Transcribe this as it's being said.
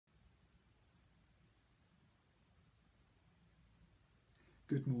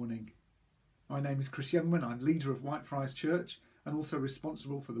Good morning. My name is Chris Youngman. I'm leader of Whitefriars Church and also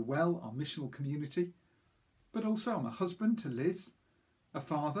responsible for the Well, our missional community. But also I'm a husband to Liz, a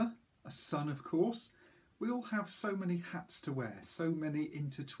father, a son of course. We all have so many hats to wear, so many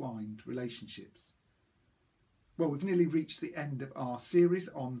intertwined relationships. Well, we've nearly reached the end of our series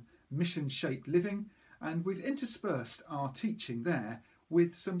on mission-shaped living, and we've interspersed our teaching there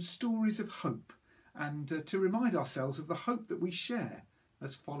with some stories of hope and to remind ourselves of the hope that we share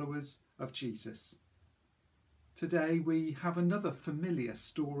as followers of Jesus. Today we have another familiar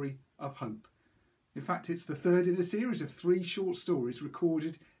story of hope. In fact, it's the third in a series of 3 short stories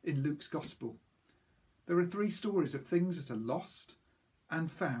recorded in Luke's Gospel. There are 3 stories of things that are lost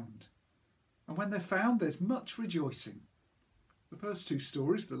and found. And when they're found, there's much rejoicing. The first 2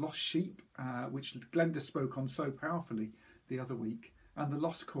 stories, the lost sheep, which Glenda spoke on so powerfully the other week, and the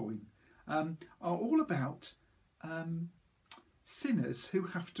lost coin, are all about sinners who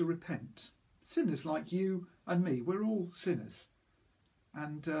have to repent. Sinners like you and me. We're all sinners.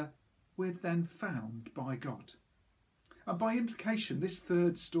 And we're then found by God. And by implication, this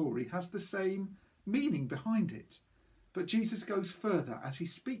third story has the same meaning behind it. But Jesus goes further as he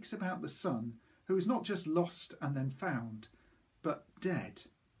speaks about the son who is not just lost and then found, but dead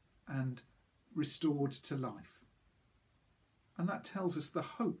and restored to life. And that tells us the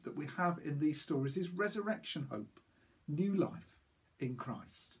hope that we have in these stories is resurrection hope, new life in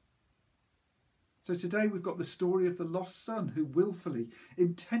Christ. So today we've got the story of the lost son who willfully,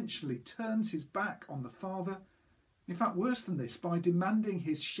 intentionally turns his back on the father. In fact, worse than this, by demanding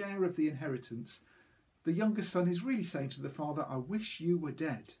his share of the inheritance, the younger son is really saying to the father, I wish you were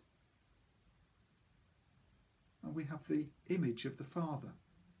dead. And we have the image of the father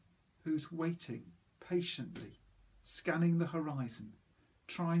who's waiting patiently, scanning the horizon,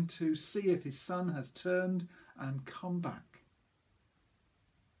 trying to see if his son has turned and come back.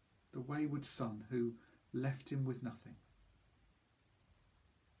 The wayward son who left him with nothing.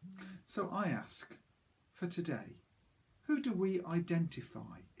 So I ask, for today, who do we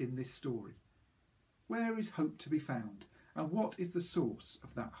identify in this story? Where is hope to be found? And what is the source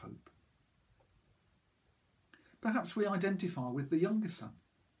of that hope? Perhaps we identify with the younger son.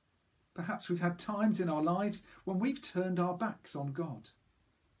 Perhaps we've had times in our lives when we've turned our backs on God,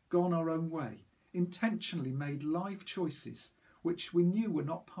 gone our own way, intentionally made life choices which we knew were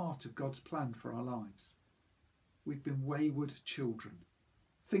not part of God's plan for our lives. We've been wayward children,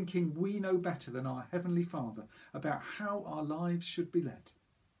 thinking we know better than our Heavenly Father about how our lives should be led,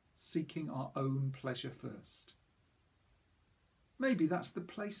 seeking our own pleasure first. Maybe that's the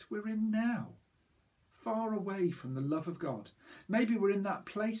place we're in now, far away from the love of God. Maybe we're in that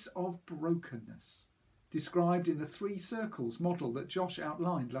place of brokenness, described in the 3 circles model that Josh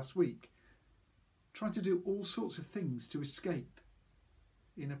outlined last week, trying to do all sorts of things to escape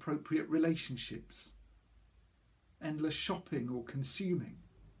inappropriate relationships, endless shopping or consuming,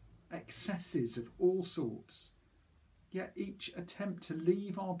 excesses of all sorts. Yet each attempt to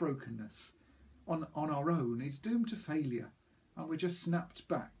leave our brokenness on our own is doomed to failure, and we're just snapped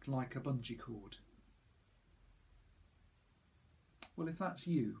back like a bungee cord. Well, if that's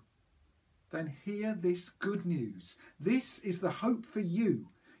you, then hear this good news. This is the hope for you.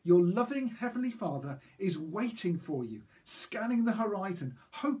 Your loving Heavenly Father is waiting for you, scanning the horizon,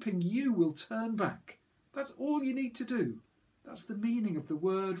 hoping you will turn back. That's all you need to do. That's the meaning of the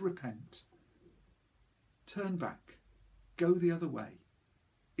word repent. Turn back. Go the other way.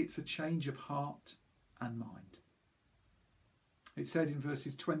 It's a change of heart and mind. It said in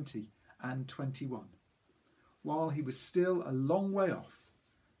verses 20 and 21, while he was still a long way off,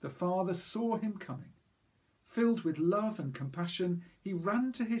 the father saw him coming. Filled with love and compassion, he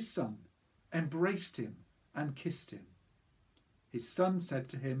ran to his son, embraced him and kissed him. His son said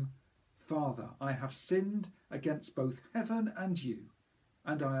to him, Father, I have sinned against both heaven and you,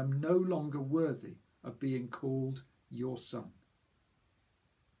 and I am no longer worthy of being called your son.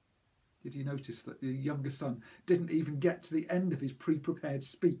 Did you notice that the younger son didn't even get to the end of his pre-prepared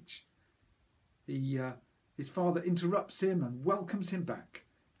speech? His father interrupts him and welcomes him back,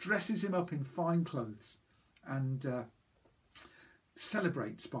 dresses him up in fine clothes, and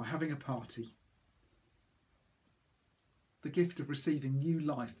celebrates by having a party. The gift of receiving new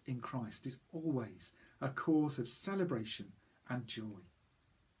life in Christ is always a cause of celebration and joy.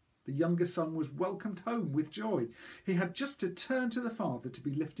 The younger son was welcomed home with joy. He had just to turn to the Father to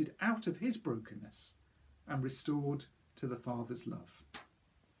be lifted out of his brokenness and restored to the Father's love.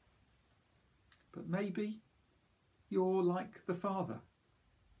 But maybe you're like the Father,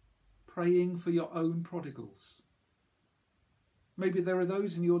 praying for your own prodigals. Maybe there are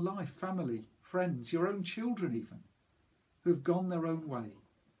those in your life, family, friends, your own children even, who have gone their own way,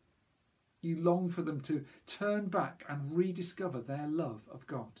 You long for them to turn back and rediscover their love of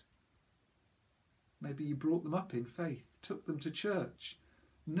God. Maybe you brought them up in faith, took them to church,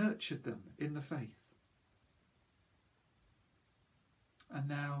 nurtured them in the faith. And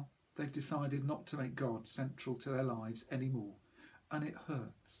now they've decided not to make God central to their lives anymore. And it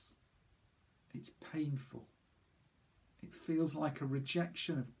hurts. It's painful. It feels like a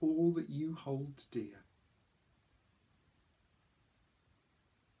rejection of all that you hold dear.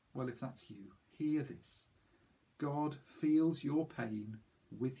 Well, if that's you, hear this. God feels your pain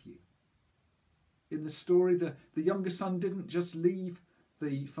with you. In the story, the younger son didn't just leave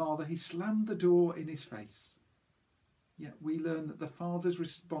the father, he slammed the door in his face. Yet we learn that the father's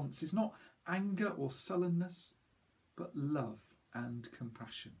response is not anger or sullenness, but love and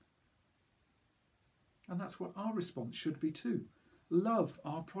compassion. And that's what our response should be too. Love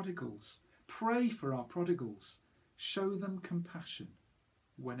our prodigals. Pray for our prodigals. Show them compassion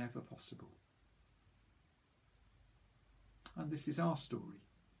whenever possible. And this is our story.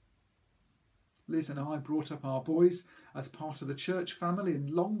 Liz and I brought up our boys as part of the church family and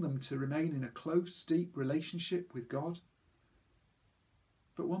longed them to remain in a close, deep relationship with God.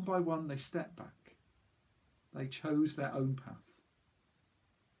 But one by one they stepped back. They chose their own path.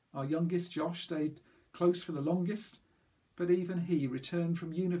 Our youngest, Josh, stayed close for the longest, but even he returned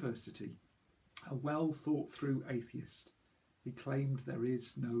from university, a well thought through atheist. He claimed there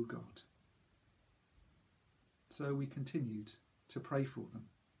is no God. So we continued to pray for them.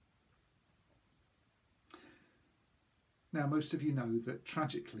 Now, most of you know that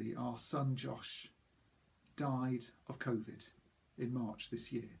tragically our son Josh died of COVID in March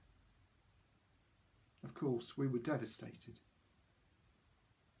this year. Of course, we were devastated.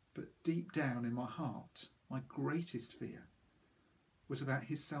 But deep down in my heart, my greatest fear was about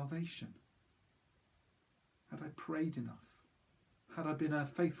his salvation. Had I prayed enough? Had I been a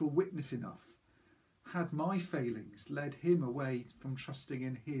faithful witness enough? Had my failings led him away from trusting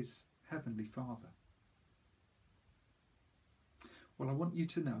in his heavenly Father? Well, I want you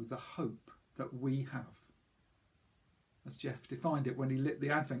to know the hope that we have. As Jeff defined it when he lit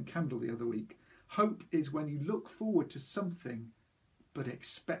the Advent candle the other week, hope is when you look forward to something but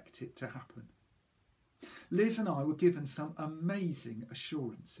expect it to happen. Liz and I were given some amazing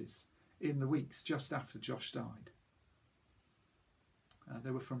assurances in the weeks just after Josh died.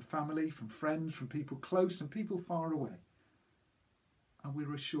 They were from family, from friends, from people close and people far away. And we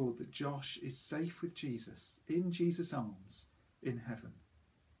were assured that Josh is safe with Jesus, in Jesus' arms, in heaven.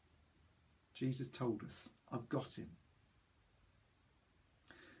 Jesus told us, I've got him.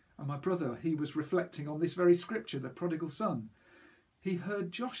 And my brother, he was reflecting on this very scripture, the prodigal son. He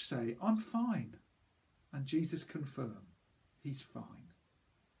heard Josh say, I'm fine. And Jesus confirmed, he's fine.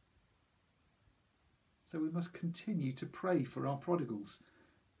 So we must continue to pray for our prodigals,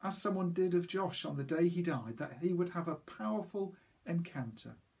 as someone did of Josh on the day he died, that he would have a powerful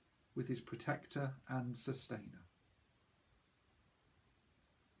encounter with his protector and sustainer.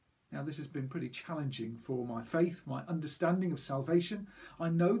 Now, this has been pretty challenging for my faith, my understanding of salvation. I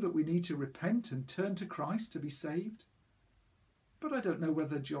know that we need to repent and turn to Christ to be saved. But I don't know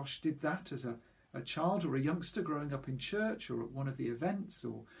whether Josh did that as a child or a youngster growing up in church or at one of the events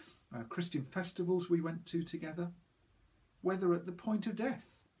or Christian festivals we went to together. Whether at the point of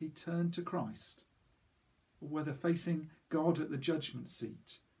death he turned to Christ, or whether facing God at the judgment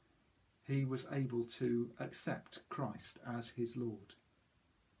seat he was able to accept Christ as his Lord.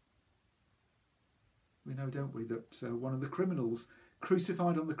 We know, don't we, that one of the criminals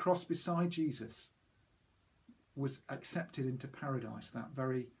crucified on the cross beside Jesus was accepted into paradise that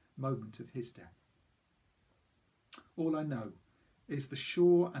very moment of his death. All I know is the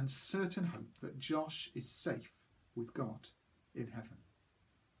sure and certain hope that Josh is safe with God in heaven.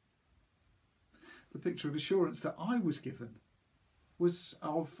 The picture of assurance that I was given was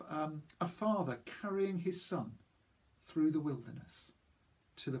of a father carrying his son through the wilderness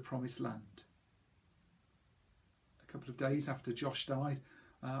to the promised land. A couple of days after Josh died,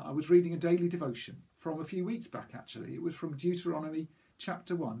 I was reading a daily devotion from a few weeks back actually. It was from Deuteronomy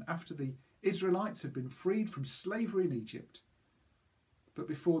chapter 1, after the Israelites had been freed from slavery in Egypt, but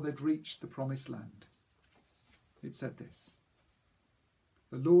before they'd reached the promised land. It said this: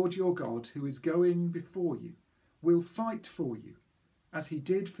 "The Lord your God, who is going before you, will fight for you, as he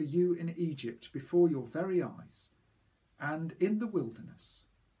did for you in Egypt before your very eyes, and in the wilderness.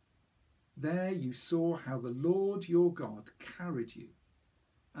 There you saw how the Lord your God carried you,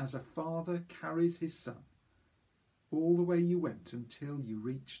 as a father carries his son, all the way you went until you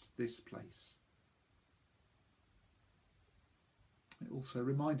reached this place." It also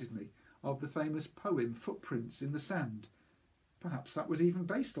reminded me of the famous poem Footprints in the Sand, Perhaps that was even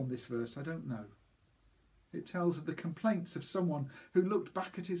based on this verse, I don't know. It tells of the complaints of someone who looked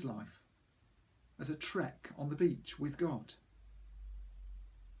back at his life as a trek on the beach with God.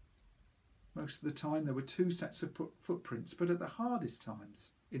 Most of the time there were two sets of footprints, but at the hardest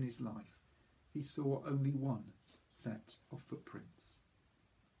times in his life, he saw only one set of footprints.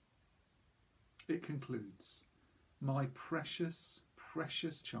 It concludes, "My precious,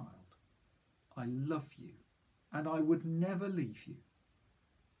 precious child, I love you and I would never leave you.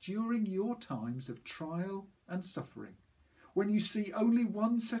 During your times of trial and suffering, when you see only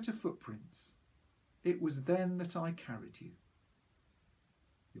one set of footprints, it was then that I carried you,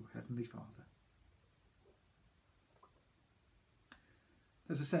 your Heavenly Father."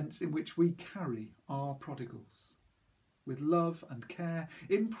 There's a sense in which we carry our prodigals with love and care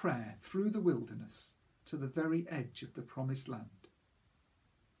in prayer through the wilderness to the very edge of the promised land.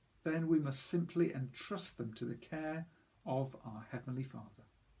 Then we must simply entrust them to the care of our Heavenly Father.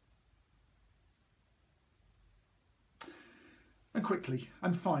 And quickly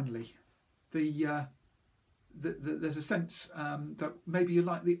and finally, there's a sense that maybe you're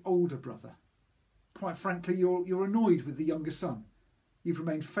like the older brother. Quite frankly, you're annoyed with the younger son. You've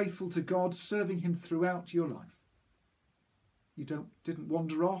remained faithful to God, serving him throughout your life. You didn't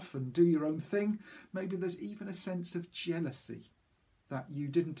wander off and do your own thing. Maybe there's even a sense of jealousy that you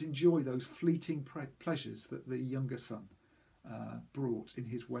didn't enjoy those fleeting pleasures that the younger son brought in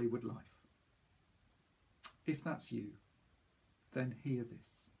his wayward life. If that's you, then hear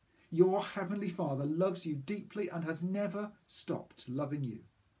this. Your Heavenly Father loves you deeply and has never stopped loving you.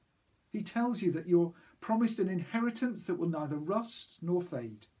 He tells you that you're promised an inheritance that will neither rust nor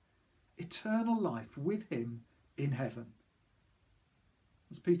fade, eternal life with him in heaven.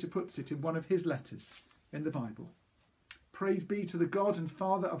 As Peter puts it in one of his letters in the Bible, "Praise be to the God and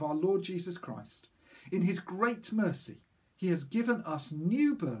Father of our Lord Jesus Christ. In his great mercy, he has given us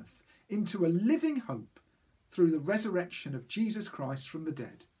new birth into a living hope through the resurrection of Jesus Christ from the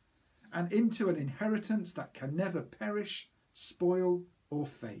dead, and into an inheritance that can never perish, spoil, or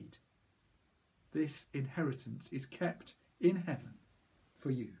fade. This inheritance is kept in heaven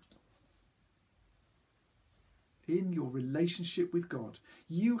for you." In your relationship with God,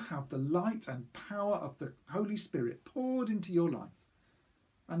 you have the light and power of the Holy Spirit poured into your life,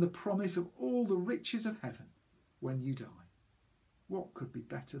 and the promise of all the riches of heaven when you die. What could be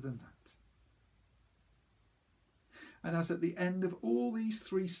better than that? And as at the end of all these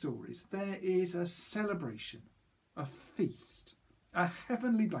three stories, there is a celebration, a feast, a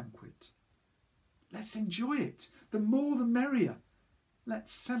heavenly banquet. Let's enjoy it. The more the merrier.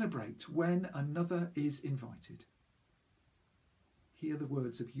 Let's celebrate when another is invited. Hear the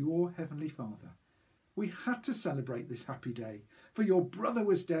words of your Heavenly Father. "We had to celebrate this happy day, for your brother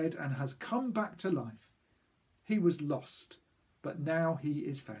was dead and has come back to life. He was lost, but now he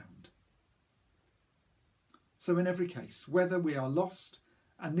is found." So in every case, whether we are lost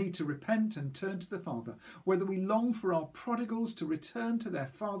and need to repent and turn to the Father, whether we long for our prodigals to return to their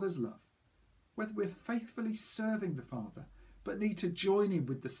Father's love, whether we're faithfully serving the Father but need to join in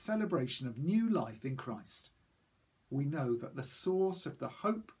with the celebration of new life in Christ, we know that the source of the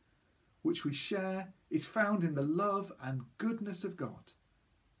hope which we share is found in the love and goodness of God,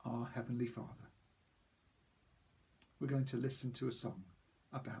 our Heavenly Father. We're going to listen to a song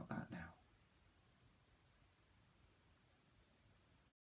about that now.